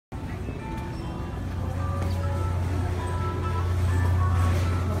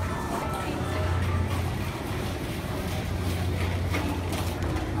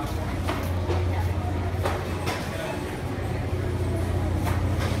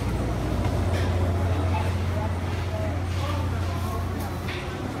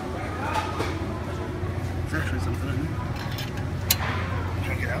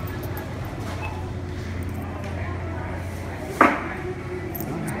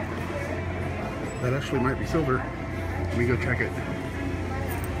That actually might be silver. Let me go check it.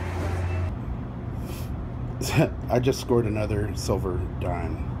 I just scored another silver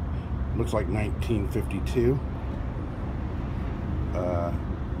dime. Looks like 1952.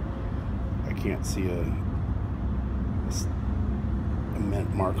 I can't see a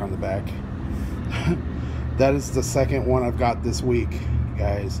mint mark on the back. That is the second one I've got this week,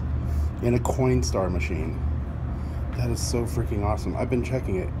 guys, in a Coinstar machine. That is so freaking awesome. I've been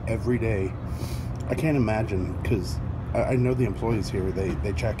checking it every day. I can't imagine, because I know the employees here,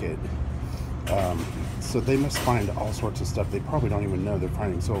 they check it. So they must find all sorts of stuff they probably don't even know they're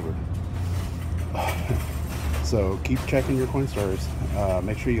finding silver. So keep checking your Coinstars.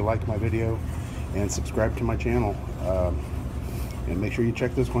 Make sure you like my video and subscribe to my channel. And make sure you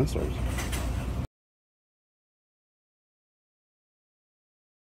check those Coinstars.